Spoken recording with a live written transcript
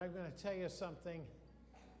tell you something.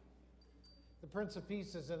 The Prince of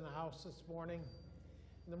Peace is in the house this morning.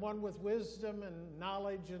 And the one with wisdom and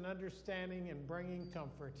knowledge and understanding and bringing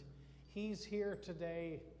comfort. He's here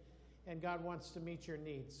today, and God wants to meet your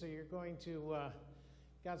needs. So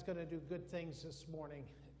God's going to do good things this morning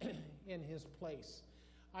in his place.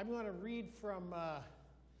 I'm going to read from,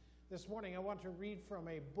 this morning, I want to read from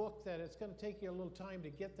a book that it's going to take you a little time to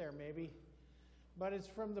get there maybe. But it's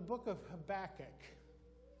from the book of Habakkuk.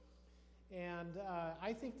 And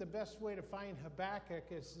I think the best way to find Habakkuk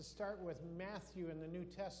is to start with Matthew in the New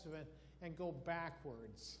Testament and go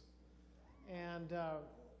backwards. And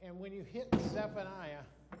when you hit Zephaniah,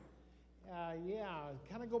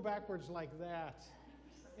 kind of go backwards like that.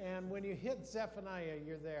 And when you hit Zephaniah,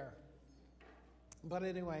 you're there. But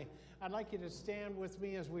anyway, I'd like you to stand with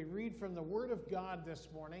me as we read from the Word of God this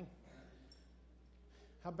morning.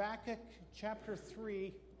 Habakkuk chapter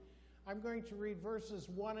 3. I'm going to read verses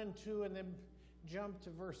 1 and 2 and then jump to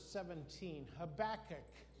verse 17. Habakkuk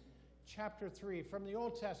chapter 3. From the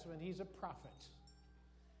Old Testament, he's a prophet.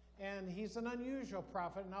 And he's an unusual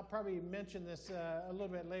prophet, and I'll probably mention this a little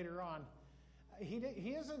bit later on. He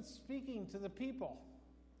isn't speaking to the people.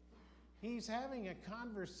 He's having a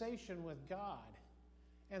conversation with God.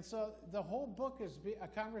 And so the whole book is a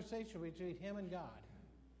conversation between him and God.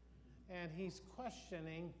 And he's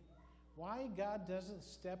questioning why God doesn't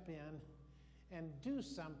step in and do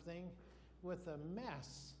something with the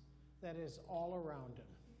mess that is all around him.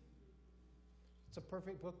 It's a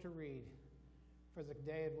perfect book to read for the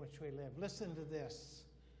day in which we live. Listen to this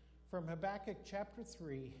from Habakkuk chapter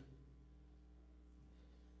 3,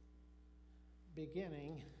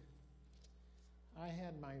 beginning. I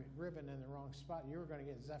had my ribbon in the wrong spot. You were going to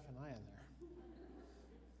get Zephaniah there.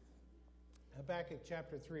 Habakkuk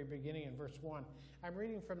chapter 3, beginning in verse 1. I'm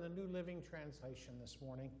reading from the New Living Translation this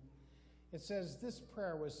morning. It says, "This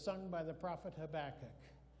prayer was sung by the prophet Habakkuk.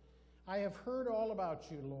 I have heard all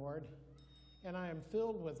about you, Lord, and I am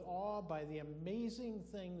filled with awe by the amazing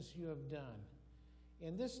things you have done.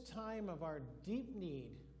 In this time of our deep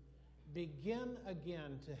need, begin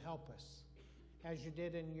again to help us, as you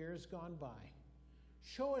did in years gone by.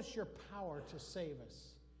 Show us your power to save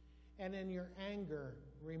us, and in your anger,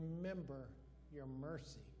 remember your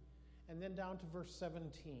mercy." And then down to verse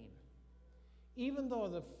 17. "Even though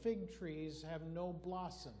the fig trees have no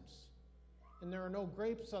blossoms, and there are no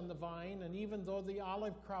grapes on the vine, and even though the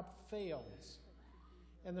olive crop fails,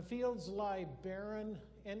 and the fields lie barren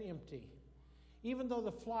and empty, even though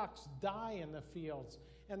the flocks die in the fields,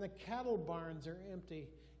 and the cattle barns are empty,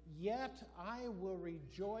 yet I will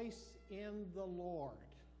rejoice in the Lord.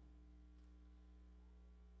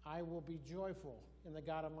 I will be joyful in the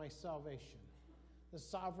God of my salvation. The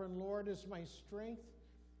sovereign Lord is my strength.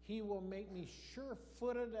 He will make me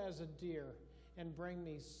sure-footed as a deer and bring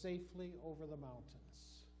me safely over the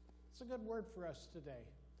mountains." It's a good word for us today.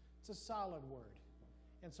 It's a solid word.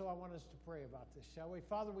 And so I want us to pray about this, shall we?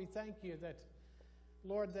 Father, we thank you that,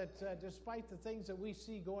 Lord, that despite the things that we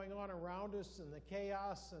see going on around us and the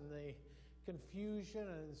chaos and the confusion,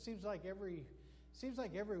 and it seems like every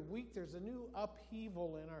week there's a new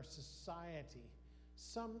upheaval in our society,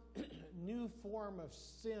 some new form of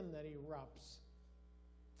sin that erupts.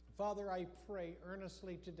 Father, I pray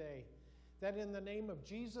earnestly today that in the name of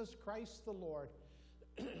Jesus Christ the Lord,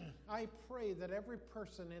 I pray that every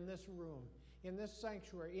person in this room, in this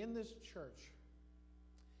sanctuary, in this church,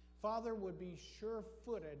 Father, would be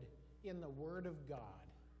sure-footed in the Word of God.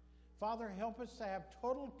 Father, help us to have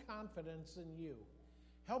total confidence in you.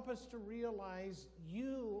 Help us to realize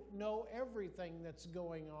you know everything that's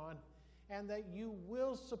going on and that you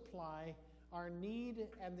will supply our need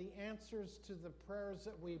and the answers to the prayers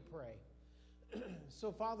that we pray.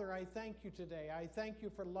 So, Father, I thank you today. I thank you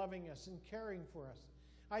for loving us and caring for us.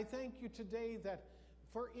 I thank you today that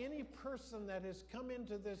for any person that has come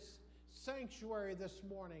into this sanctuary this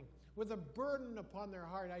morning with a burden upon their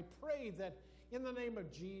heart, I pray that in the name of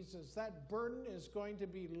Jesus, that burden is going to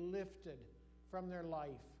be lifted from their life.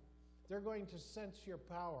 They're going to sense your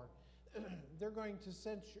power. They're going to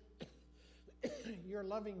sense your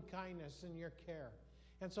loving kindness and your care.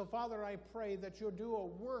 And so, Father, I pray that you'll do a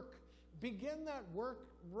work, begin that work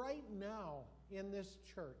right now in this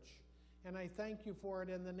church. And I thank you for it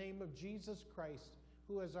in the name of Jesus Christ,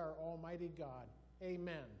 who is our Almighty God.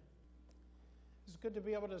 Amen. It's good to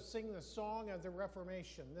be able to sing the song of the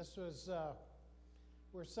Reformation. This was,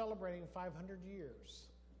 we're celebrating 500 years.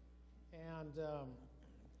 And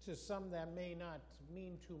to some that may not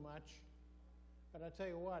mean too much, but I tell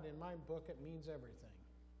you what, in my book it means everything.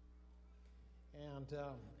 And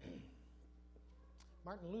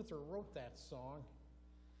Martin Luther wrote that song,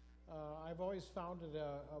 I've always found it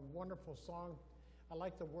a wonderful song. I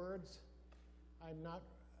like the words.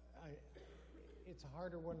 It's a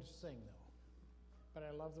harder one to sing, though. But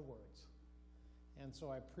I love the words. And so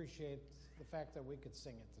I appreciate the fact that we could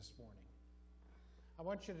sing it this morning. I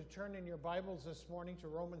want you to turn in your Bibles this morning to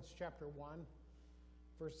Romans chapter 1,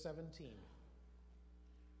 verse 17.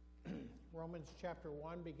 Romans chapter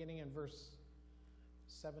 1, beginning in verse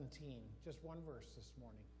 17. Just one verse this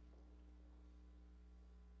morning.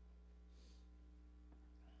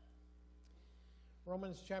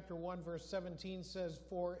 Romans chapter 1, verse 17 says,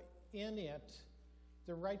 "For in it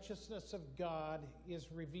the righteousness of God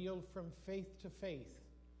is revealed from faith to faith.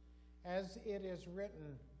 As it is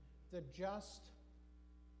written, the just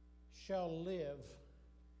shall live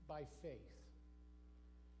by faith."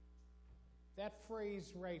 That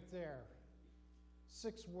phrase right there,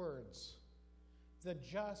 6 words. The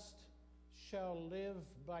just shall live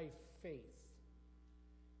by faith.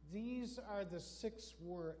 These are the 6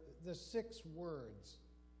 words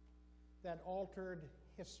that altered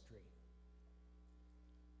history.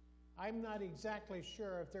 I'm not exactly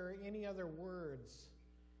sure if there are any other words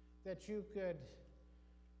that you could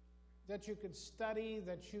study,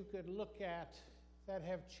 that you could look at, that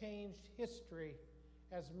have changed history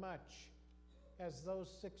as much as those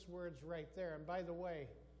 6 words right there. And by the way,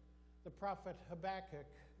 the prophet Habakkuk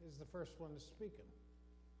is the first one to speak them.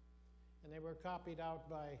 And they were copied out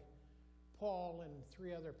by Paul in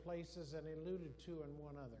 3 other places and alluded to in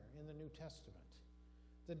one other in the New Testament.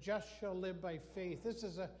 The just shall live by faith. This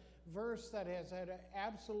is a verse that has had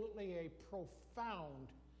absolutely a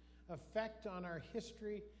profound effect on our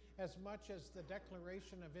history as much as the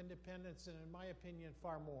Declaration of Independence, and in my opinion,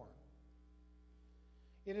 far more.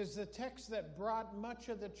 It is the text that brought much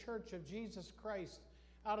of the Church of Jesus Christ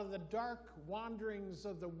out of the dark wanderings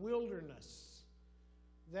of the wilderness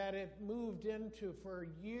that it moved into for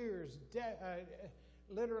years,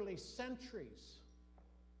 literally centuries,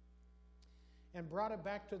 and brought it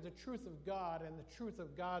back to the truth of God and the truth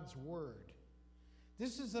of God's Word.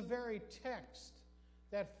 This is the very text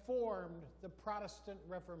that formed the Protestant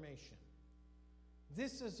Reformation.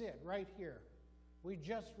 This is it right here. We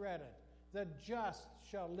just read it. The just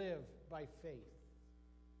shall live by faith.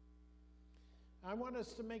 I want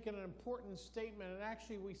us to make an important statement, and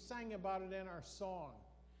actually we sang about it in our song,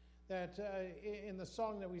 that in the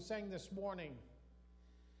song that we sang this morning.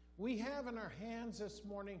 We have in our hands this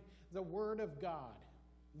morning the Word of God.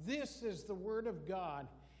 This is the Word of God,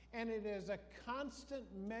 and it is a constant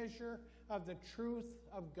measure of the truth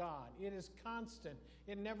of God. It is constant.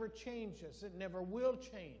 It never changes. It never will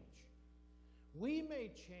change. We may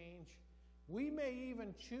change. We may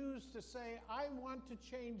even choose to say, I want to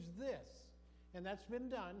change this. And that's been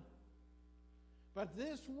done. But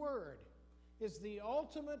this Word is the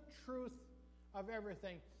ultimate truth of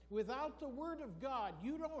everything. Without the Word of God,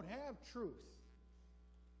 you don't have truth.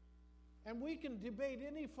 And we can debate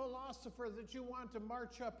any philosopher that you want to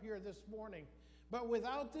march up here this morning. But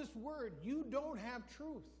without this Word, you don't have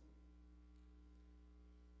truth.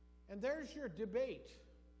 And there's your debate.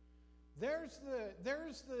 There's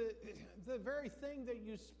the very thing that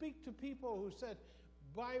you speak to people who said,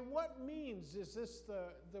 by what means is this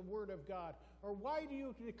the Word of God? Or why do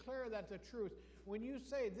you declare that the truth? When you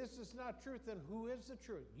say this is not truth, then who is the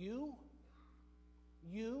truth? You?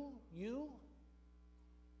 You? You?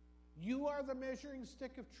 You are the measuring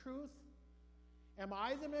stick of truth? Am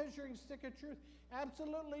I the measuring stick of truth?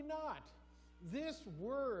 Absolutely not. This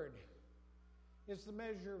Word is the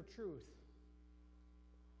measure of truth.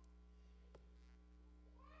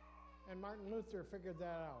 And Martin Luther figured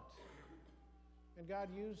that out. And God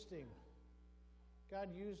used him. God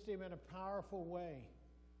used him in a powerful way.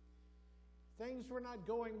 Things were not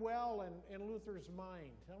going well in Luther's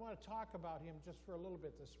mind. I want to talk about him just for a little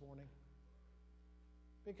bit this morning.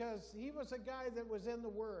 Because he was a guy that was in the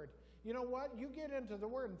Word. You know what? You get into the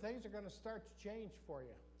Word and things are going to start to change for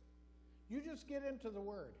you. You just get into the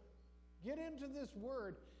Word. Get into this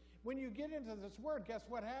Word. When you get into this Word, guess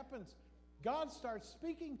what happens? God starts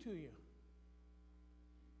speaking to you.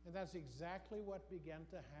 And that's exactly what began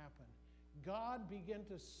to happen. God began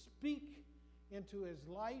to speak into his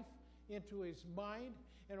life, into his mind,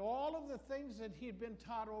 and all of the things that he had been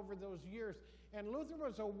taught over those years. And Luther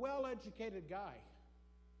was a well-educated guy.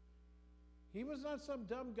 He was not some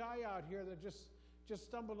dumb guy out here that just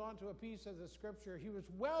stumbled onto a piece of the Scripture. He was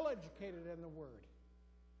well-educated in the Word.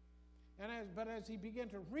 But as he began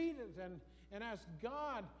to read it and ask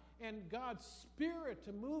God and God's Spirit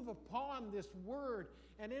to move upon this Word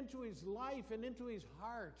and into his life and into his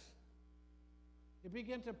heart, it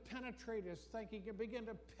began to penetrate his thinking. It began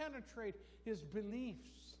to penetrate his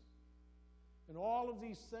beliefs. and all of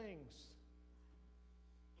these things.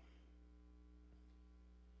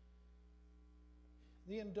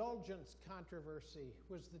 The indulgence controversy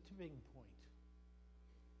was the tipping point.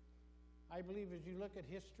 I believe as you look at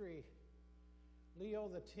history, Leo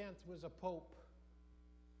X was a pope.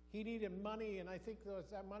 He needed money, and I think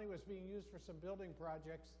that money was being used for some building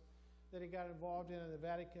projects that he got involved in the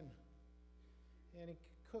Vatican. And he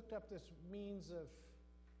cooked up this means of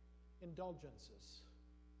indulgences.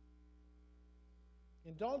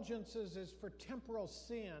 Indulgences is for temporal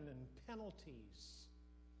sin and penalties.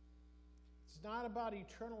 It's not about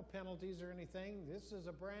eternal penalties or anything. This is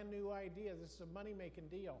a brand new idea. This is a money-making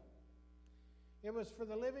deal. It was for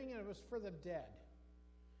the living and it was for the dead.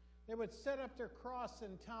 They would set up their cross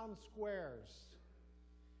in town squares.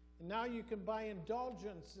 And now you can buy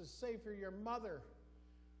indulgences, say for your mother,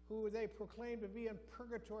 who they proclaimed to be in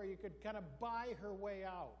purgatory. You could kind of buy her way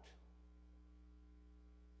out,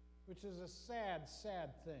 which is a sad, sad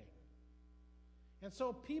thing. And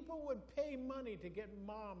so people would pay money to get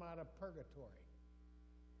mom out of purgatory.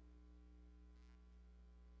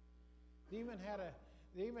 They even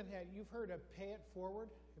had, you've heard of Pay It Forward?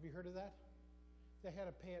 Have you heard of that? They had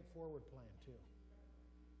a Pay It Forward plan too.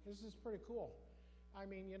 This is pretty cool. I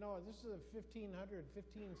mean, this is a 1500,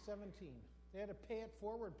 1517. They had a Pay It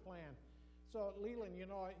Forward plan. So Leland, you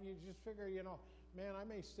just figure, man, I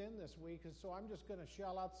may sin this week, and so I'm just going to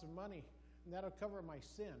shell out some money, and that'll cover my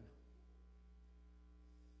sin.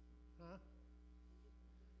 Huh?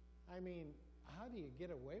 I mean, how do you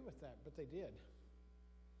get away with that? But they did.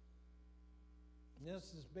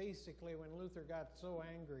 This is basically when Luther got so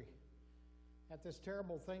angry at this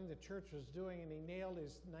terrible thing the church was doing, and he nailed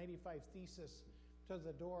his 95 Thesis to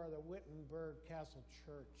the door of the Wittenberg Castle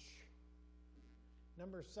Church.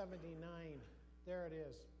 Number 79, there it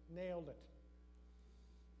is, nailed it.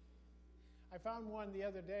 I found one the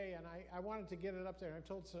other day, and I wanted to get it up there, and I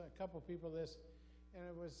told a couple people this, and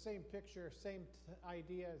it was same picture, same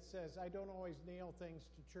idea. It says, I don't always nail things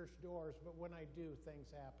to church doors, but when I do, things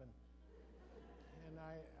happen. And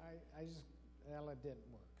it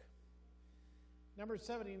didn't work. Number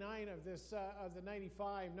 79 of the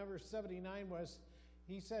 95, number 79 was,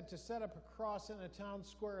 he said, to set up a cross in a town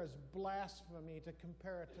square is blasphemy to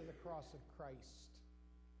compare it to the cross of Christ.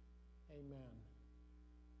 Amen.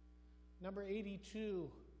 Number 82,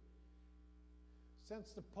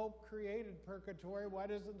 since the Pope created purgatory, why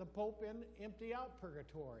doesn't the Pope empty out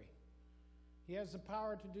purgatory? He has the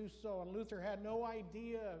power to do so, and Luther had no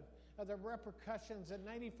idea of the repercussions that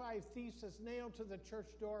 95 Thesis nailed to the church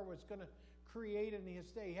door was going to create in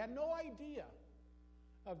his day. He had no idea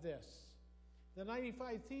of this. The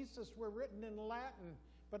 95 Theses were written in Latin,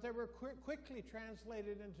 but they were quickly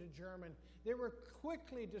translated into German. They were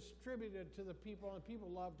quickly distributed to the people, and people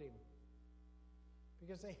loved him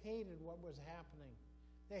because they hated what was happening.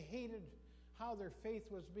 They hated how their faith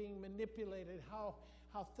was being manipulated, how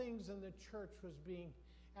things in the church was being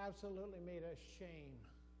absolutely made a shame.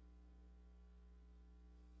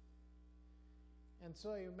 And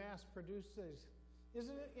so he mass-produced these.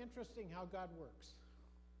 Isn't it interesting how God works?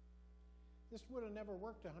 This would have never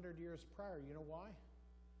worked 100 years prior. You know why?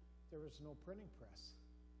 There was no printing press.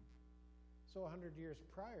 So 100 years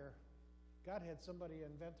prior, God had somebody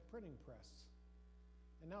invent the printing press.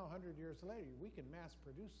 And now 100 years later, we can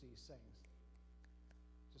mass-produce these things.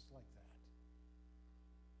 Just like that.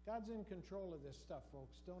 God's in control of this stuff,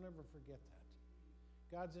 folks. Don't ever forget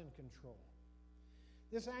that. God's in control.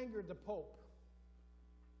 This angered the Pope.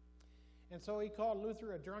 And so he called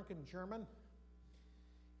Luther a drunken German.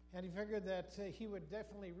 And he figured that he would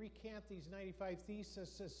definitely recant these 95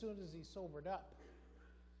 Theses as soon as he sobered up.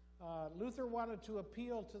 Luther wanted to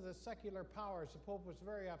appeal to the secular powers. The Pope was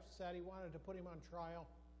very upset. He wanted to put him on trial.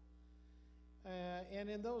 And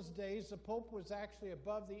in those days, the Pope was actually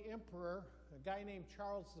above the emperor, a guy named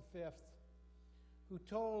Charles V, who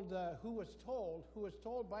was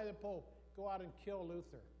told by the Pope, go out and kill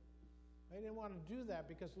Luther. They didn't want to do that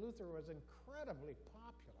because Luther was incredibly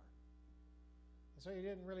popular. And so he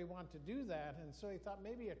didn't really want to do that, and so he thought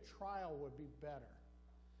maybe a trial would be better.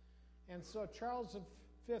 And so Charles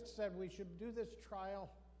V said we should do this trial.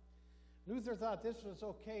 Luther thought this was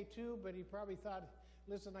okay too, but he probably thought,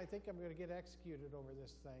 listen, I think I'm going to get executed over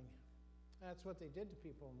this thing. That's what they did to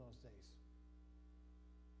people in those days.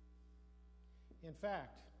 In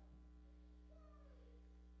fact,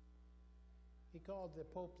 he called the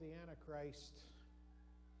Pope the Antichrist.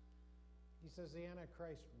 He says the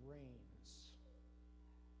Antichrist reigns.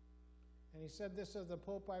 And he said this of the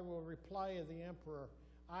Pope, I will reply of the emperor,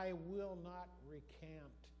 I will not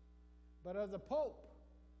recant. But of the Pope,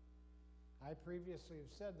 I previously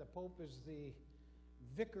have said the Pope is the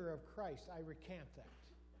vicar of Christ, I recant that.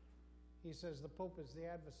 He says the Pope is the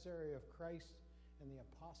adversary of Christ and the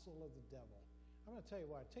apostle of the devil. I'm going to tell you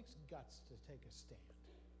what, it takes guts to take a stand.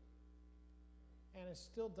 And it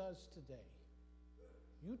still does today.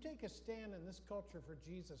 You take a stand in this culture for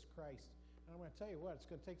Jesus Christ, and I'm going to tell you what, it's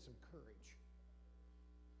going to take some courage.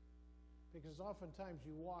 Because oftentimes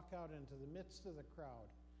you walk out into the midst of the crowd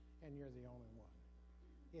and you're the only one.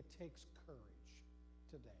 It takes courage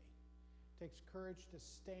today. It takes courage to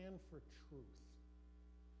stand for truth.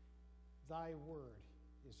 Thy word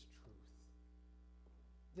is truth.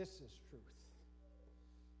 This is truth.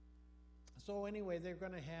 So anyway, they're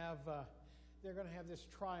going to have this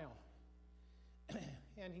trial.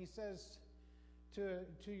 And he says to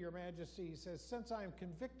your majesty, he says, since I am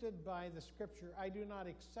convicted by the scripture, I do not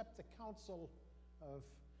accept the counsel of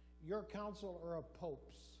your council or of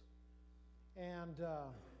popes. And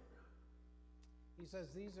he says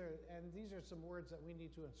these are some words that we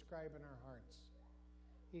need to inscribe in our hearts.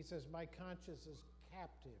 He says, my conscience is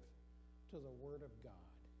captive to the word of God.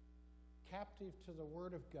 Captive to the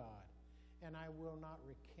word of God. And I will not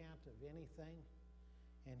recant of anything.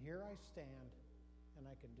 And here I stand, and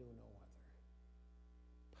I can do no other.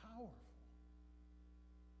 Powerful.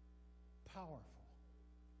 Powerful.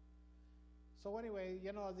 So anyway,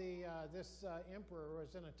 you know, this emperor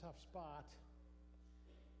was in a tough spot.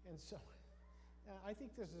 And so I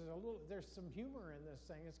think this is there's some humor in this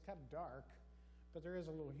thing. It's kind of dark, but there is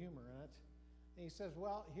a little humor in it. And he says,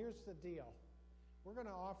 well, here's the deal. We're going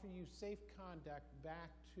to offer you safe conduct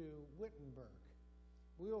back to Wittenberg.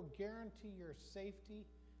 We will guarantee your safety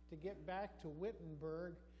to get back to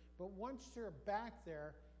Wittenberg, but once you're back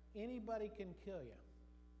there, anybody can kill you.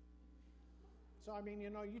 So I mean,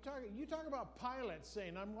 you know, you talk about Pilate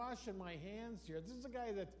saying, "I'm washing my hands here." This is a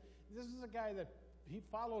guy that he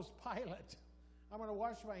follows Pilate. I'm going to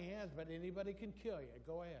wash my hands, but anybody can kill you.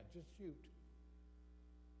 Go ahead, just shoot.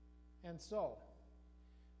 And so,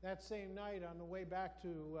 that same night, on the way back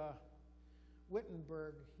to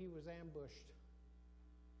Wittenberg, he was ambushed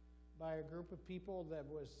by a group of people that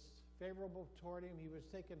was favorable toward him. He was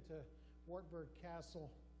taken to Wartburg Castle,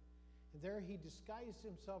 and there he disguised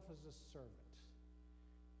himself as a servant.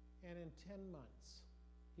 And in 10 months,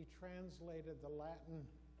 he translated the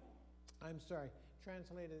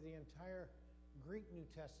entire Greek New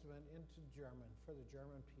Testament into German for the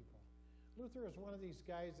German people. Luther is one of these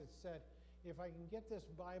guys that said, if I can get this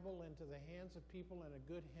Bible into the hands of people in a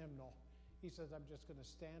good hymnal, he says, I'm just going to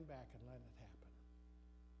stand back and let it happen.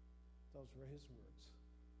 Those were his words.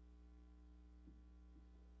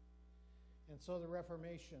 And so the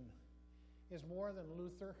Reformation is more than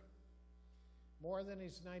Luther, more than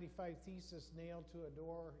his 95 Theses nailed to a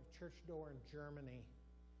church door in Germany.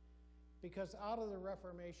 Because out of the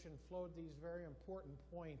Reformation flowed these very important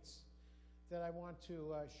points that I want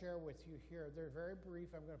to share with you here. They're very brief.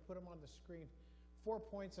 I'm going to put them on the screen. 4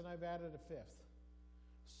 points, and I've added a fifth.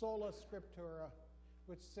 Sola Scriptura,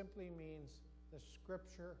 which simply means the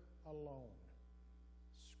Scripture alone.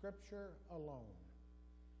 Scripture alone.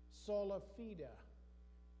 Sola Fide,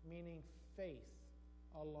 meaning faith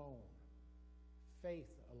alone.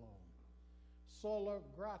 Faith alone. Sola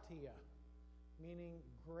Gratia, meaning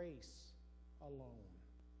grace alone.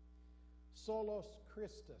 Solos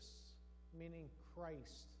Christus, meaning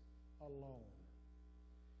Christ alone.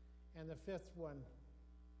 And the fifth one,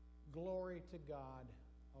 glory to God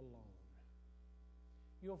alone.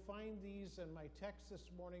 You'll find these in my text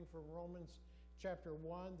this morning from Romans chapter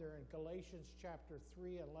 1. They're in Galatians chapter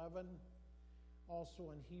 3:11,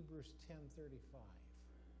 also in Hebrews 10:35.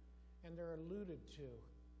 And they're alluded to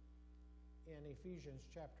in Ephesians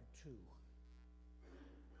chapter 2.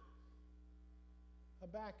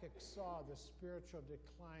 Habakkuk saw the spiritual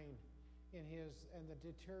decline and the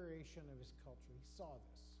deterioration of his culture. He saw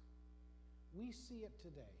this. We see it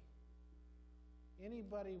today.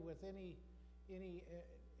 Anybody with any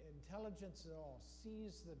intelligence at all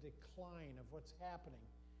sees the decline of what's happening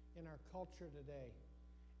in our culture today.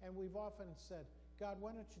 And we've often said, God,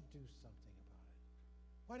 why don't you do something about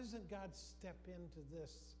it? Why doesn't God step into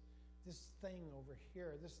this thing over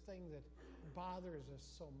here, this thing that bothers us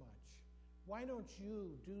so much? Why don't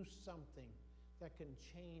you do something that can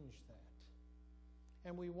change that?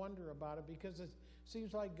 And we wonder about it because it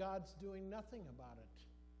seems like God's doing nothing about it.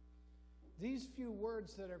 These few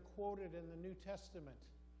words that are quoted in the New Testament,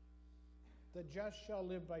 the just shall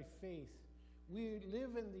live by faith. We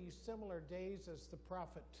live in these similar days as the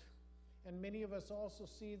prophet, and many of us also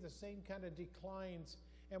see the same kind of declines,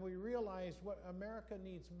 and we realize what America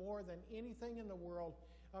needs more than anything in the world.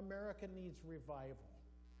 America needs revival.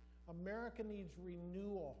 America needs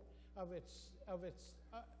renewal of its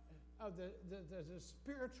of the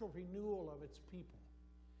spiritual renewal of its people.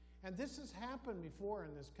 And this has happened before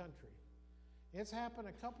in this country. It's happened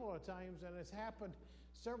a couple of times, and it's happened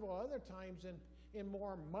several other times in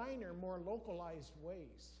more minor, more localized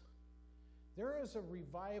ways. There is a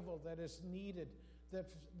revival that is needed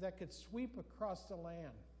that could sweep across the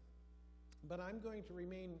land. But I'm going to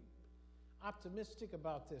remain optimistic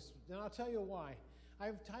about this, and I'll tell you why.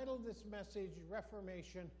 I've titled this message,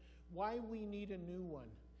 Reformation, Why We Need a New One.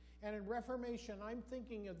 And in Reformation, I'm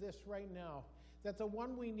thinking of this right now, that the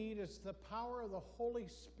one we need is the power of the Holy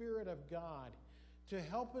Spirit of God to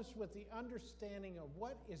help us with the understanding of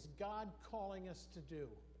what is God calling us to do.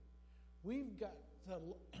 We've got to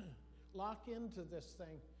lock into this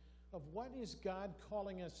thing of what is God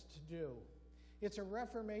calling us to do. It's a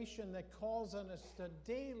reformation that calls on us to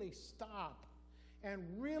daily stop and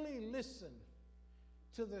really listen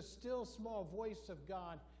to the still small voice of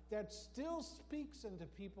God that still speaks into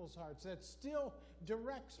people's hearts, that still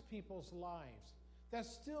directs people's lives, that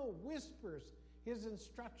still whispers his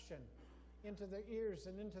instruction into their ears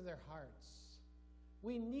and into their hearts.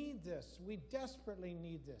 We need this. We desperately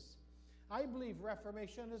need this. I believe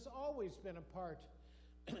Reformation has always been a part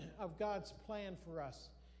of God's plan for us.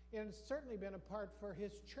 And it's certainly been a part for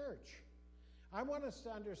his church. I want us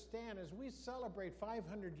to understand, as we celebrate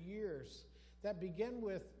 500 years that begin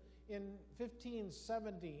with in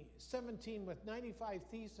 1517 with 95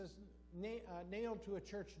 theses nailed to a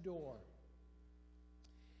church door.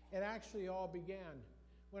 It actually all began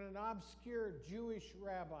when an obscure Jewish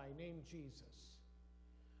rabbi named Jesus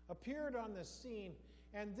appeared on the scene,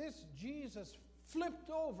 and this Jesus flipped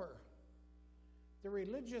over the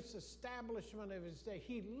religious establishment of his day.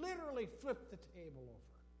 He literally flipped the table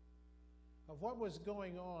over of what was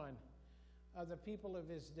going on of the people of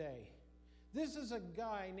his day. This is a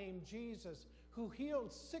guy named Jesus who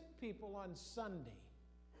healed sick people on Sunday.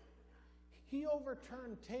 He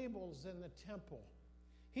overturned tables in the temple.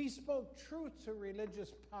 He spoke truth to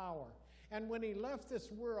religious power. And when he left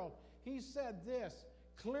this world, he said this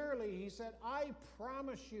clearly. He said, I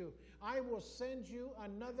promise you, I will send you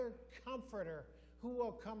another comforter who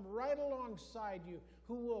will come right alongside you,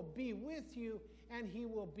 who will be with you, and he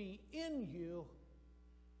will be in you,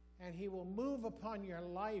 and he will move upon your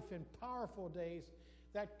life in powerful days.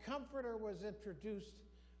 That comforter was introduced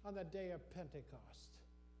on the day of Pentecost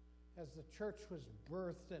as the church was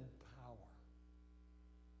birthed in power,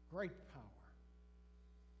 great power.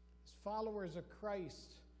 As followers of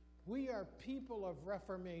Christ, we are people of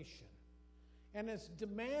reformation, and it's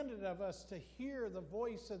demanded of us to hear the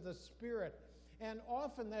voice of the Spirit. And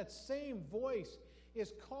often that same voice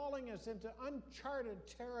is calling us into uncharted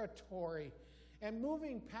territory and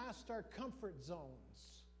moving past our comfort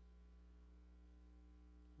zones.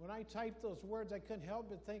 When I typed those words, I couldn't help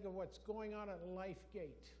but think of what's going on at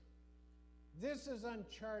LifeGate. This is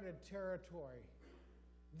uncharted territory.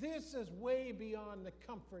 This is way beyond the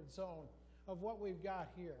comfort zone of what we've got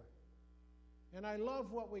here. And I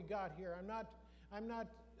love what we got here. I'm not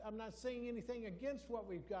saying anything against what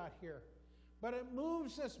we've got here. But it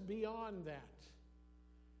moves us beyond that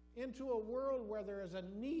into a world where there is a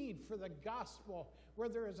need for the gospel, where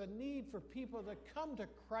there is a need for people to come to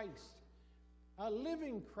Christ, a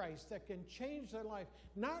living Christ that can change their life,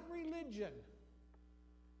 not religion.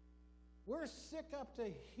 We're sick up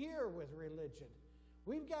to here with religion.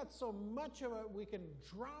 We've got so much of it we can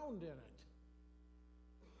drown in it.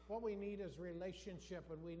 What we need is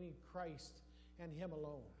relationship, and we need Christ and him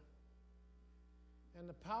alone. And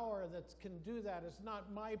the power that can do that is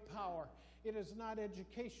not my power. It is not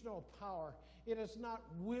educational power. It is not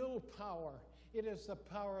willpower. It is the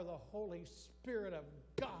power of the Holy Spirit of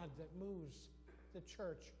God that moves the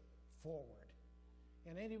church forward.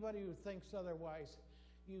 And anybody who thinks otherwise,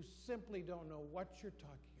 you simply don't know what you're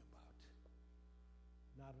talking about.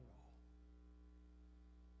 Not at all.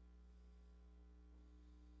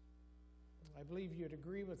 I believe you'd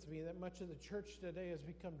agree with me that much of the church today has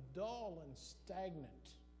become dull and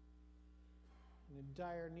stagnant and in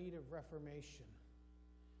dire need of reformation.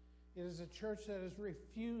 It is a church that has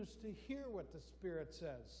refused to hear what the Spirit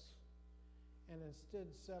says and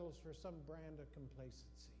instead settles for some brand of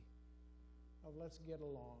complacency, of let's get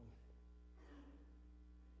along.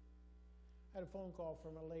 I had a phone call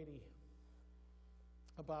from a lady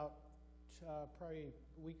about probably a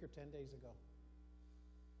week or 10 days ago.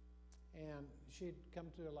 And she'd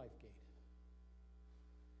come to a LifeGate.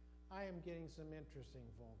 I am getting some interesting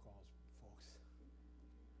phone calls, folks.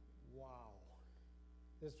 Wow.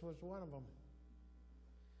 This was one of them.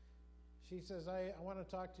 She says, I want to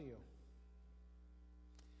talk to you.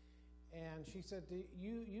 And she said,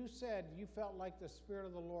 you said you felt like the Spirit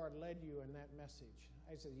of the Lord led you in that message.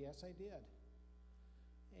 I said, yes, I did.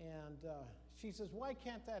 And she says, why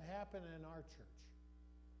can't that happen in our church?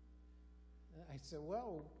 And I said,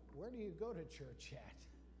 well, where do you go to church at?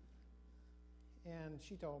 And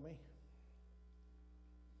she told me.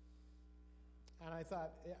 And I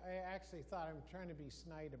actually thought I'm trying to be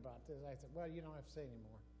snide about this. I said, well, you don't have to say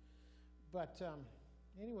anymore. But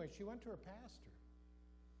anyway, she went to her pastor.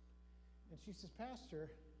 And she says, Pastor,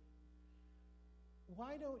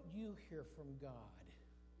 why don't you hear from God?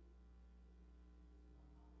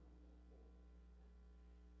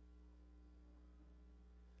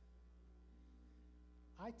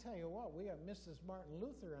 I tell you what, we have Mrs. Martin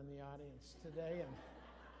Luther in the audience today, and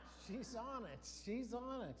she's on it. She's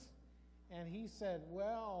on it. And he said,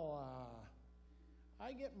 well,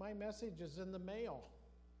 I get my messages in the mail.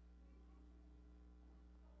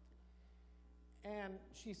 And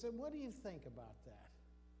she said, what do you think about that?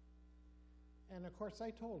 And of course,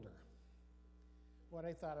 I told her what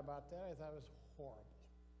I thought about that. I thought it was horrible.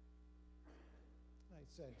 I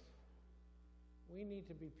said, we need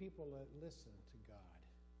to be people that listen to God.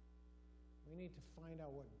 We need to find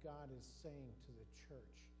out what God is saying to the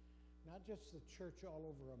church. Not just the church all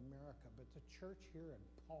over America, but the church here in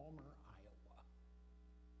Palmer, Iowa.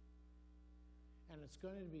 And it's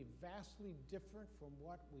going to be vastly different from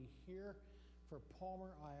what we hear for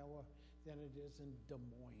Palmer, Iowa, than it is in Des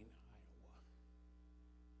Moines, Iowa.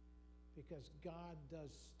 Because God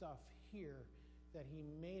does stuff here that he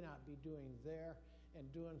may not be doing there, and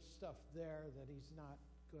doing stuff there that he's not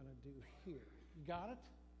going to do here. You got it?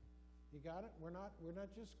 You got it? We're not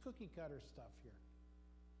just cookie cutter stuff here.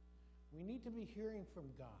 We need to be hearing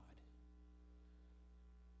from God.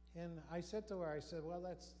 And I said to her, well,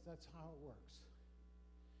 that's how it works.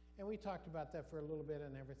 And we talked about that for a little bit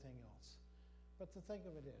and everything else. But the thing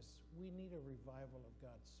of it is, we need a revival of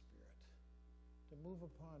God's Spirit to move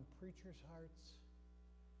upon preachers' hearts,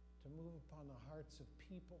 to move upon the hearts of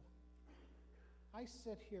people. I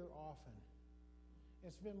sit here often.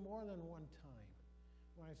 It's been more than one time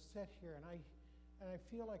when I've sat here and I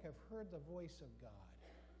feel like I've heard the voice of God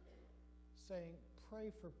saying,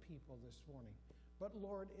 pray for people this morning. But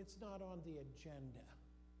Lord, it's not on the agenda.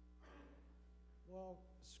 Well,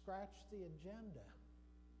 scratch the agenda.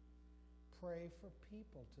 Pray for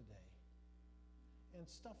people today. And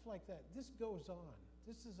stuff like that. This goes on.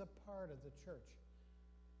 This is a part of the church.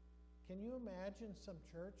 Can you imagine some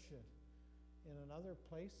church in another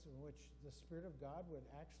place in which the Spirit of God would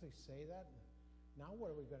actually say that? Now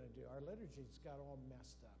what are we going to do? Our liturgy's got all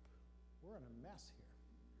messed up. We're in a mess here.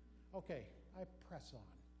 Okay, I press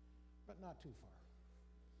on, but not too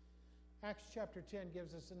far. Acts chapter 10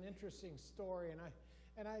 gives us an interesting story, and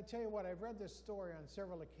I tell you what, I've read this story on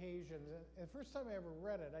several occasions, and the first time I ever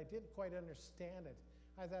read it, I didn't quite understand it.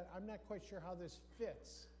 I thought, I'm not quite sure how this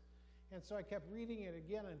fits. And so I kept reading it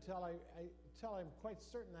again until I'm quite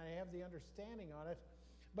certain that I have the understanding on it.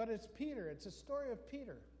 But it's Peter. It's a story of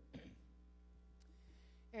Peter.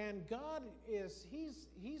 And God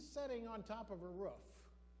he's sitting on top of a roof,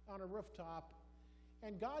 on a rooftop,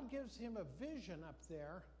 and God gives him a vision up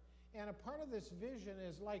there, and a part of this vision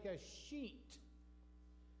is like a sheet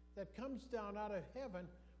that comes down out of heaven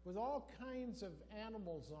with all kinds of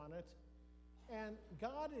animals on it, and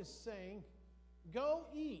God is saying, go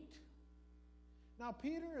eat. Now,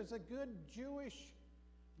 Peter is a good Jewish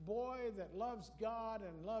boy that loves God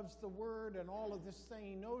and loves the Word and all of this thing.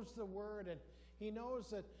 He knows the Word, and he knows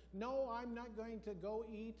that, no, I'm not going to go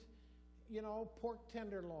eat, pork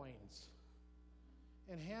tenderloins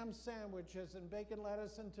and ham sandwiches and bacon,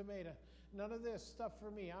 lettuce, and tomato. None of this stuff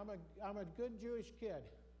for me. I'm a good Jewish kid.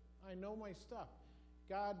 I know my stuff.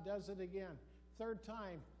 God does it again. Third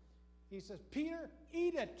time, he says, Peter,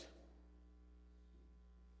 eat it.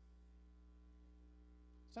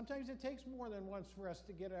 Sometimes it takes more than once for us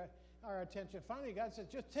to get our attention. Finally, God says,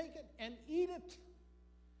 just take it and eat it.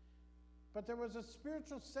 But there was a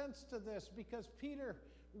spiritual sense to this because Peter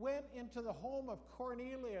went into the home of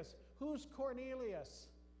Cornelius. Who's Cornelius?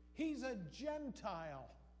 He's a Gentile.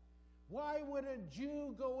 Why would a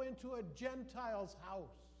Jew go into a Gentile's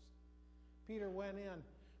house? Peter went in,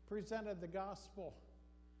 presented the gospel.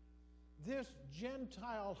 This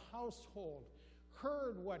Gentile household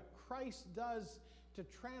heard what Christ does to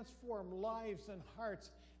transform lives and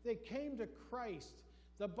hearts. They came to Christ.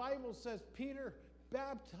 The Bible says Peter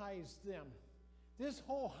baptized them. This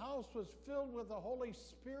whole house was filled with the Holy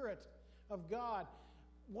Spirit of God.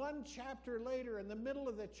 One chapter later, in the middle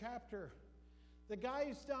of the chapter, the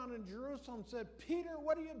guys down in Jerusalem said, Peter,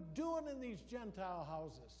 what are you doing in these Gentile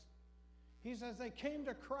houses? He says, they came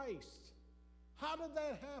to Christ. How did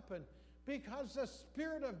that happen? Because the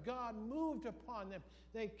Spirit of God moved upon them.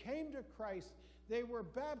 They came to Christ. they were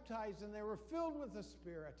baptized and they were filled with the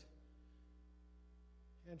Spirit.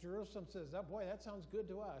 And Jerusalem says, oh boy, that sounds good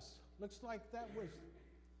to us. Looks like that was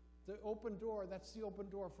the open door. That's the open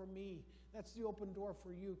door for me. That's the open door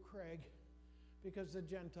for you, Craig, because the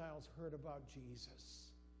Gentiles heard about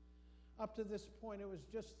Jesus. Up to this point, it was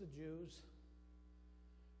just the Jews.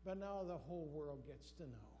 But now the whole world gets to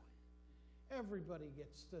know. Everybody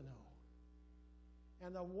gets to know.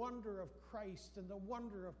 And the wonder of Christ and the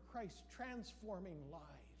wonder of Christ transforming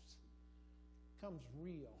lives comes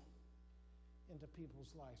real into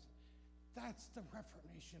people's lives. That's the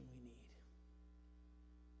Reformation we need.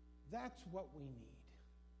 That's what we need.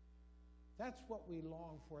 That's what we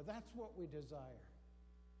long for. That's what we desire.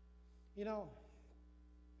 You know,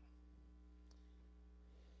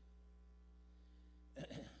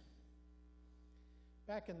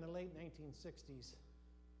 back in the late 1960s,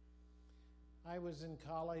 I was in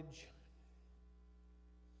college.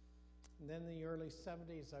 And then in the early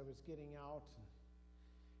 70s, I was getting out and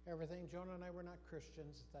everything. Jonah and I were not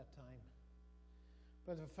Christians at that time.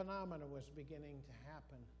 But the phenomena was beginning to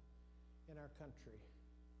happen in our country.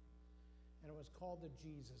 And it was called the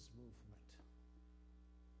Jesus movement.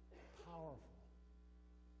 Powerful,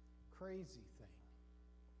 crazy thing.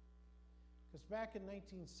 Because back in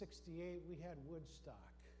 1968, we had Woodstock.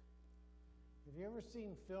 Have you ever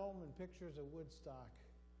seen film and pictures of Woodstock?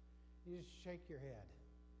 You just shake your head.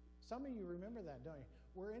 Some of you remember that, don't you?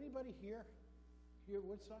 Were anybody here at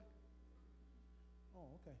Woodstock? Oh,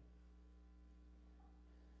 okay.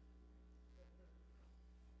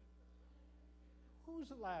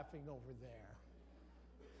 Who's laughing over there?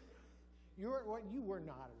 You were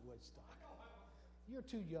not at Woodstock. You're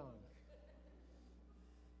too young.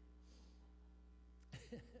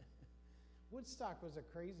 Woodstock was a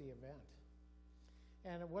crazy event.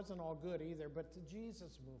 And it wasn't all good either, but the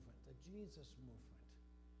Jesus movement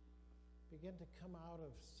began to come out of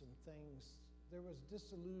some things. There was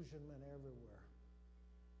disillusionment everywhere.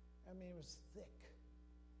 I mean, it was thick.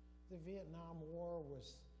 The Vietnam War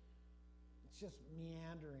was just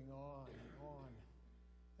meandering on and on.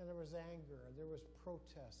 And there was anger, there was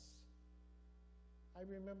protests. I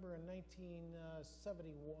remember in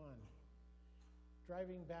 1971,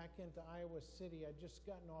 driving back into Iowa City. I'd just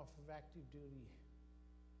gotten off of active duty.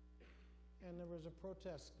 And there was a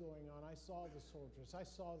protest going on. I saw the soldiers. I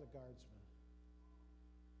saw the guardsmen.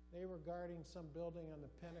 They were guarding some building on the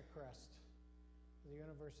Pentecrest of the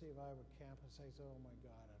University of Iowa campus. I said, oh my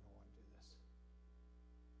God, I don't want to do this.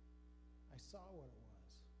 I saw what it was.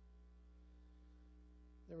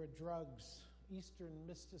 There were drugs, Eastern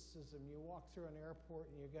mysticism. You walk through an airport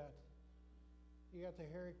and you got the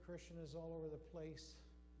Hare Krishnas all over the place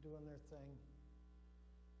doing their thing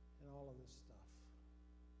and all of this stuff.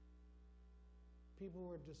 People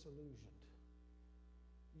were disillusioned.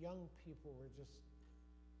 Young people were just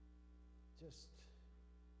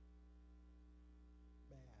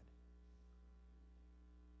bad.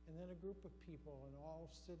 And then a group of people in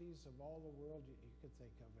all cities of all the world you could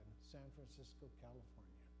think of, in San Francisco,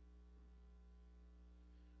 California,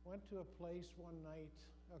 went to a place one night,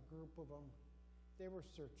 a group of them. They were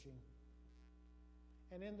searching.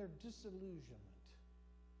 And in their disillusionment,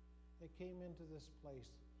 they came into this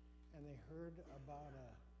place and they heard about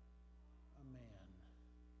a man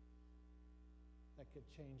that could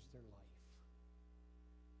change their life.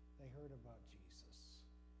 They heard about Jesus.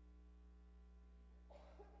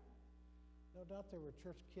 No doubt there were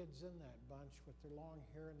church kids in that bunch with their long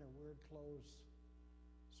hair and their weird clothes,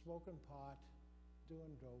 smoking pot,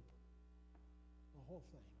 doing dope, the whole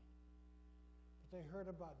thing. They heard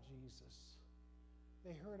about Jesus.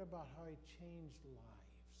 They heard about how he changed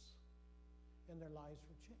lives. And their lives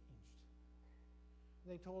were changed.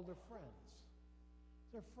 They told their friends.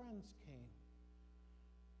 Their friends came.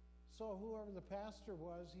 So whoever the pastor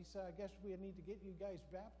was, he said, I guess we need to get you guys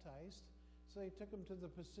baptized. So they took them to the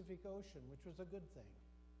Pacific Ocean, which was a good thing.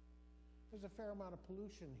 There's a fair amount of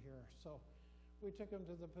pollution here. So we took them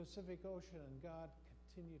to the Pacific Ocean, and God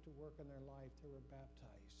continued to work in their life. They were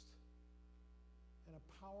baptized. And a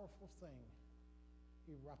powerful thing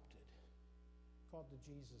erupted called the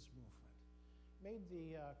Jesus movement. Made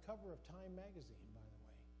the cover of Time magazine, by the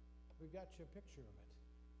way. We got you a picture of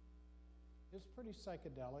it. It's pretty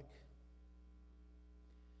psychedelic.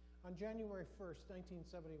 On January 1st,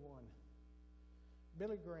 1971,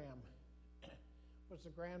 Billy Graham was the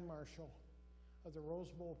Grand Marshal of the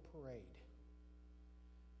Rose Bowl Parade.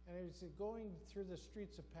 And as he was going through the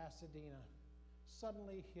streets of Pasadena,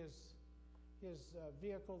 suddenly his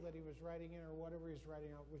vehicle that he was riding in, or whatever he was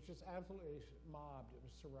riding on, was just absolutely mobbed. It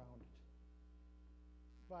was surrounded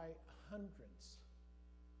by hundreds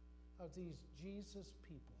of these Jesus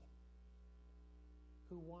people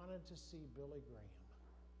who wanted to see Billy Graham.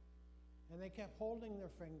 And they kept holding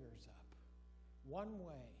their fingers up. One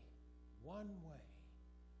way, one way,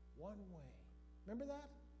 one way. Remember that?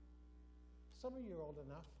 Some of you are old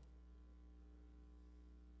enough.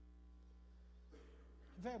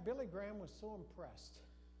 In fact, Billy Graham was so impressed.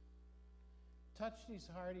 Touched his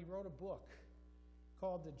heart. He wrote a book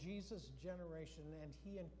called The Jesus Generation, and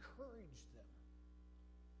he encouraged them.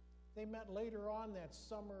 They met later on that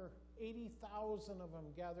summer. 80,000 of them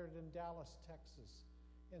gathered in Dallas, Texas,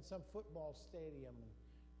 in some football stadium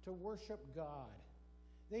to worship God.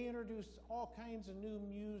 They introduced all kinds of new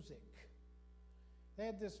music. They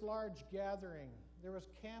had this large gathering. There was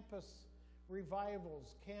campus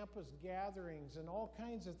revivals, campus gatherings, and all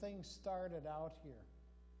kinds of things started out here.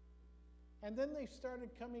 And then they started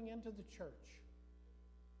coming into the church.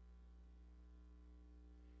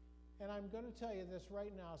 And I'm going to tell you this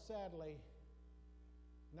right now, sadly,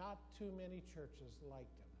 not too many churches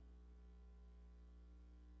liked him.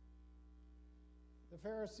 The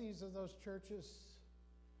Pharisees of those churches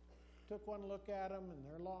took one look at him and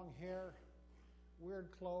their long hair, weird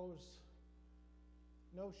clothes,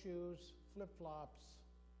 no shoes, flip-flops.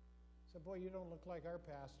 Said, boy, you don't look like our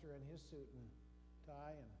pastor in his suit and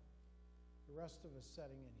tie and the rest of us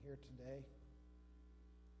sitting in here today.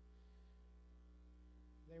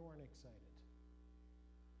 They weren't excited.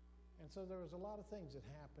 And so there was a lot of things that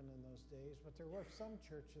happened in those days, but there were some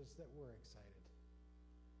churches that were excited.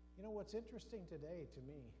 You know, what's interesting today to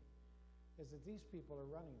me is that these people are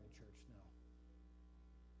running the church now.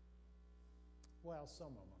 Well,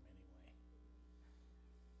 some of them anyway.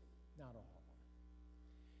 Not all of them.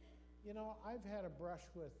 You know, I've had a brush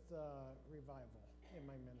with revival in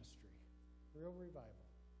my ministry. Real revival.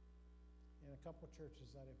 In a couple churches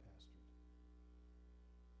that I pastored.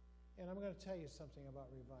 And I'm going to tell you something about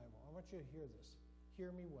revival. I want you to hear this. Hear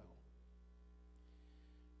me well.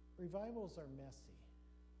 Revivals are messy.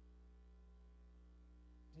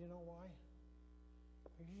 Do you know why?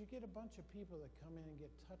 Because you get a bunch of people that come in and get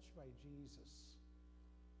touched by Jesus,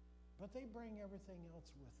 but they bring everything else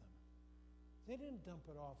with them. They didn't dump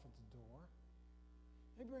it off at the door.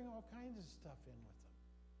 They bring all kinds of stuff in with them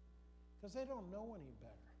because they don't know any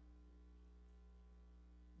better.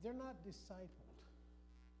 They're not discipled.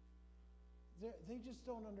 They just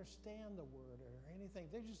don't understand the word or anything.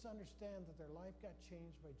 They just understand that their life got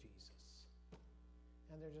changed by Jesus.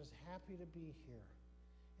 And they're just happy to be here.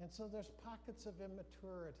 And so there's pockets of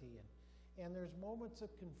immaturity and there's moments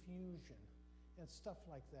of confusion and stuff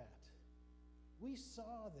like that. We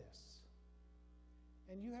saw this.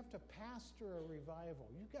 And you have to pastor a revival.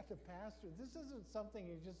 You've got to pastor. This isn't something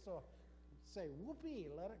you just say, whoopee,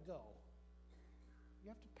 let it go.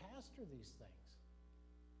 You have to pastor these things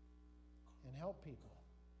and help people.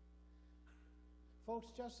 Folks,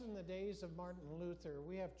 just in the days of Martin Luther,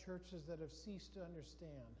 we have churches that have ceased to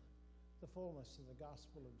understand the fullness of the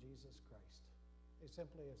gospel of Jesus Christ. They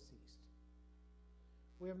simply have ceased.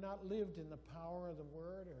 We have not lived in the power of the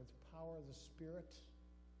word or the power of the Spirit.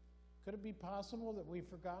 Could it be possible that we've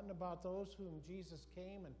forgotten about those whom Jesus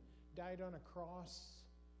came and died on a cross?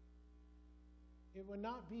 It would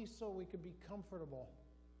not be so we could be comfortable,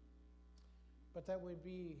 but that would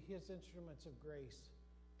be his instruments of grace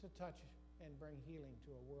to touch and bring healing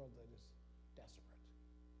to a world that is desperate.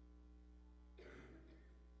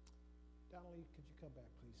 Donnelly, could you come back,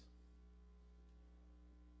 please?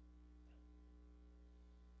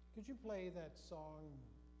 Could you play that song,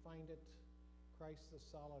 Find It, Christ the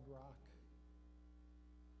Solid Rock?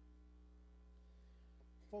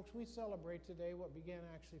 Folks, we celebrate today what began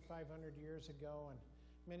actually 500 years ago, and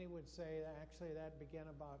many would say that actually that began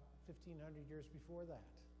about 1,500 years before that,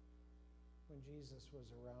 when Jesus was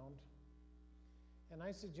around. And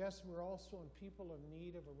I suggest we're also in people of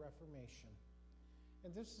need of a reformation.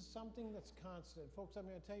 And this is something that's constant. Folks, I'm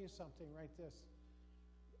going to tell you something right this.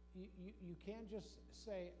 You can't just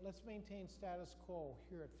say, let's maintain status quo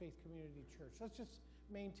here at Faith Community Church. Let's just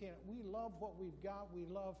maintain it. We love what we've got. We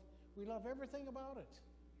love everything about it.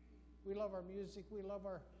 We love our music. We love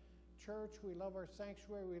our church. We love our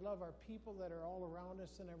sanctuary. We love our people that are all around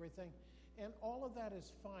us and everything. And all of that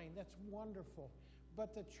is fine. That's wonderful.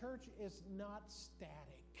 But the church is not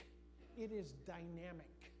static. It is dynamic.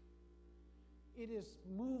 It is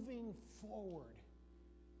moving forward.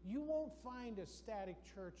 You won't find a static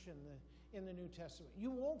church in the New Testament. You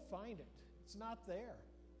won't find it. It's not there.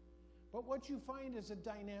 But what you find is a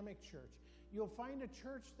dynamic church. You'll find a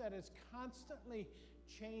church that is constantly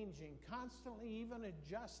changing, constantly even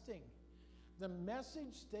adjusting. The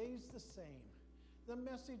message stays the same. The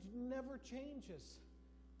message never changes.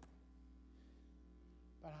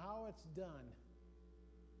 But how it's done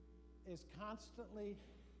is constantly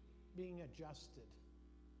being adjusted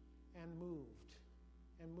and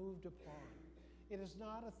moved upon. It is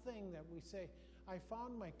not a thing that we say, I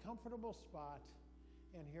found my comfortable spot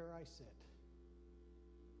and here I sit.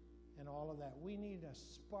 And all of that. We need a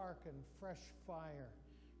spark and fresh fire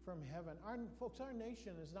from heaven. Folks, our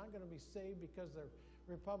nation is not going to be saved because the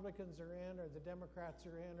Republicans are in or the Democrats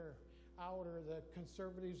are in or out or the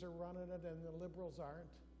conservatives are running it and the liberals aren't.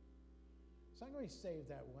 It's not going to be saved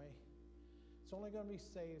that way. It's only going to be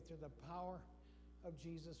saved through the power of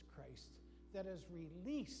Jesus Christ that is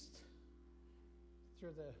released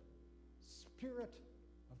through the Spirit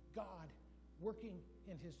of God working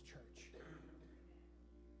in His church.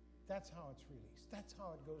 That's how it's released. That's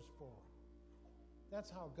how it goes forward. That's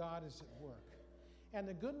how God is at work. And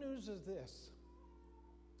the good news is this.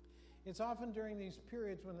 It's often during these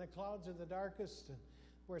periods when the clouds are the darkest,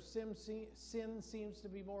 where sin seems to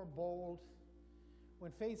be more bold,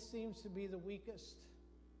 when faith seems to be the weakest,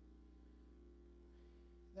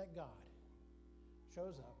 that God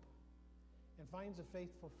shows up and finds a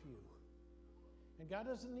faithful few. And God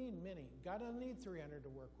doesn't need many. God doesn't need 300 to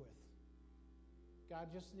work with. God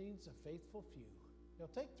just needs a faithful few. He'll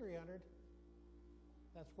take 300.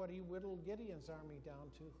 That's what He whittled Gideon's army down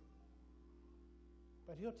to.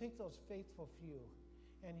 But He'll take those faithful few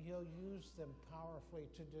and He'll use them powerfully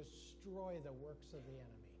to destroy the works of the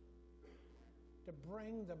enemy, to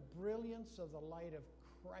bring the brilliance of the light of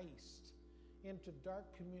Christ into dark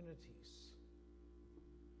communities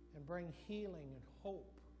and bring healing and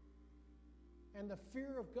hope and the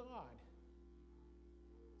fear of God,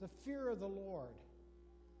 the fear of the Lord.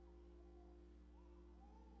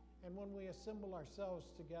 And when we assemble ourselves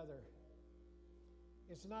together,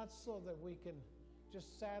 it's not so that we can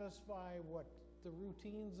just satisfy what the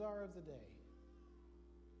routines are of the day.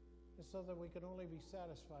 It's so that we can only be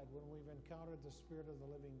satisfied when we've encountered the Spirit of the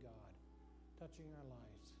living God, touching our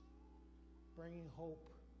lives, bringing hope,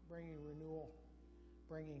 bringing renewal,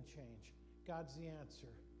 bringing change. God's the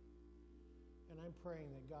answer. And I'm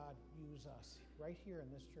praying that God use us right here in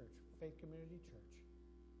this church, Faith Community Church,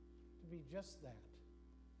 to be just that.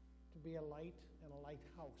 To be a light and a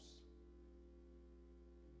lighthouse,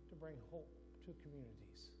 to bring hope to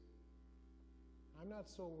communities. I'm not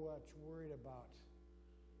so much worried about,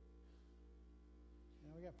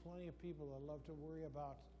 we got plenty of people that love to worry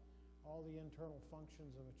about all the internal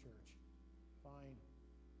functions of a church. Fine.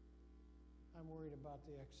 I'm worried about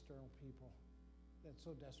the external people that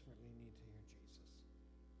so desperately need to hear Jesus.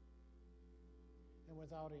 And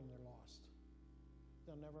without Him, they're lost.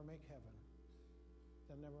 They'll never make heaven.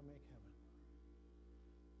 They'll never make heaven.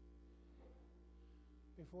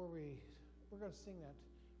 We're going to sing that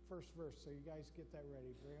first verse, so you guys get that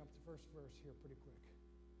ready. Bring up the first verse here pretty quick.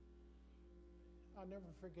 I'll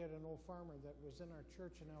never forget an old farmer that was in our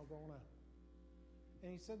church in Algona.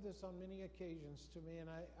 And he said this on many occasions to me,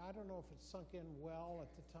 and I don't know if it sunk in well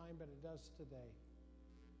at the time, but it does today.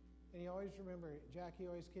 And he always remembered,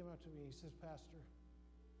 Jackie always came up to me, he says, Pastor,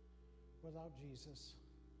 without Jesus,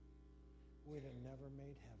 we'd have never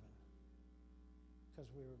made heaven because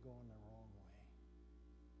we were going the wrong way.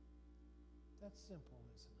 That's simple,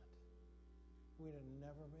 isn't it? We'd have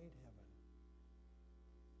never made heaven.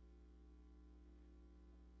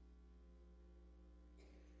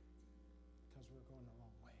 Because we're going the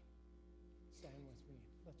wrong way. Stand with me.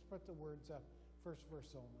 Let's put the words up. First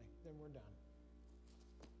verse only. Then we're done.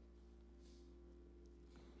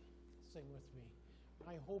 Sing with me.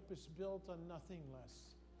 My hope is built on nothing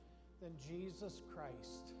less than Jesus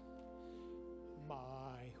Christ.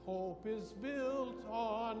 My hope is built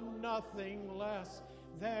on nothing less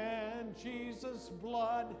than Jesus'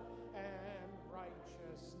 blood and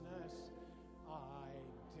righteousness. I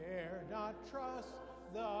dare not trust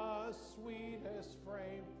the sweetest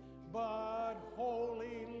frame, but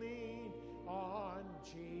wholly lean on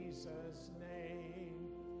Jesus' name.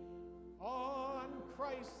 On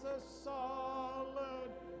Christ the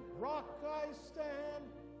solid rock I stand,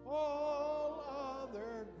 all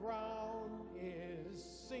other ground is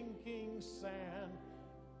sinking sand.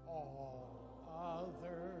 All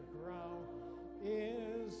other ground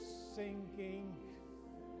is sinking.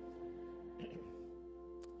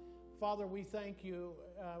 Father, we thank you.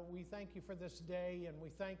 We thank you for this day, and we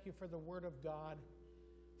thank you for the Word of God.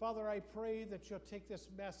 Father, I pray that you'll take this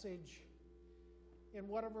message in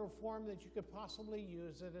whatever form that you could possibly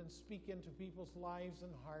use it and speak into people's lives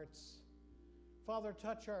and hearts. Father,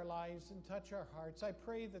 touch our lives and touch our hearts. I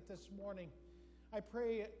pray that this morning, I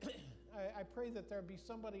pray that there be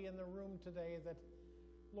somebody in the room today that,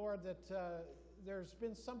 Lord, that there's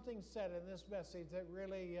been something said in this message that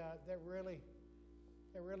really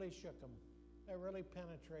shook them, that really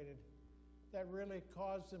penetrated. that really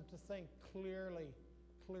cause them to think clearly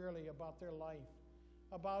about their life,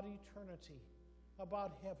 about eternity,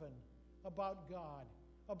 about heaven, about God,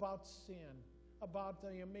 about sin, about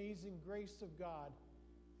the amazing grace of God,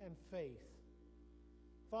 and faith.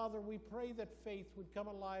 Father, we pray that faith would come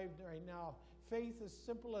alive right now. Faith as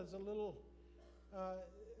simple as a little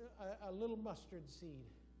mustard seed,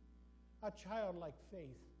 a childlike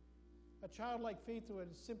faith. A childlike faith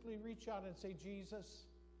would simply reach out and say, Jesus,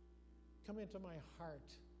 come into my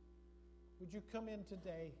heart. Would you come in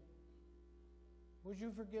today? Would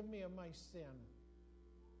you forgive me of my sin?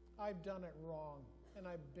 I've done it wrong, and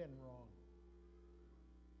I've been wrong.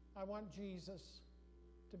 I want Jesus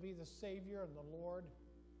to be the Savior and the Lord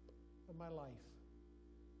of my life.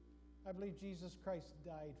 I believe Jesus Christ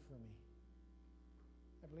died for me.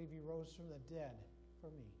 I believe he rose from the dead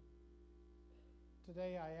for me.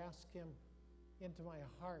 Today I ask him into my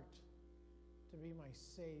heart to be my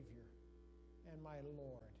Savior and my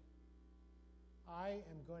Lord. I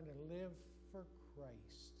am going to live for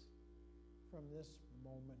Christ from this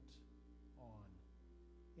moment on.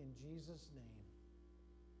 In Jesus' name,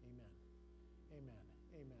 amen. Amen.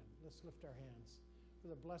 Amen. Let's lift our hands for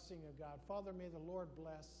the blessing of God. Father, may the Lord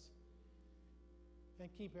bless and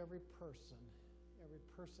keep every person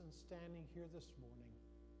standing here this morning.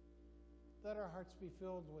 Let our hearts be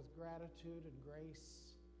filled with gratitude and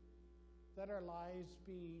grace. Let our lives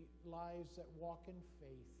be lives that walk in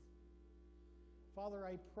faith. Father,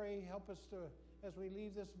 I pray, help us to, as we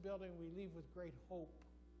leave this building, we leave with great hope.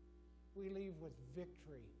 We leave with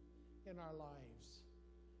victory in our lives.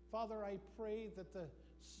 Father, I pray that the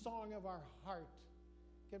song of our heart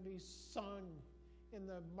can be sung in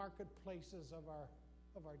the marketplaces of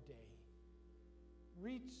our day.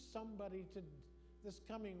 Reach somebody to this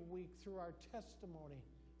coming week through our testimony,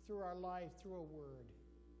 through our life, through a word.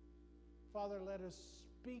 Father, let us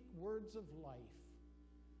speak words of life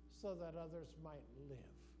so that others might live.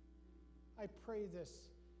 I pray this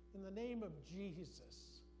in the name of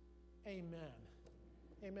Jesus. Amen.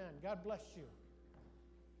 Amen. God bless you.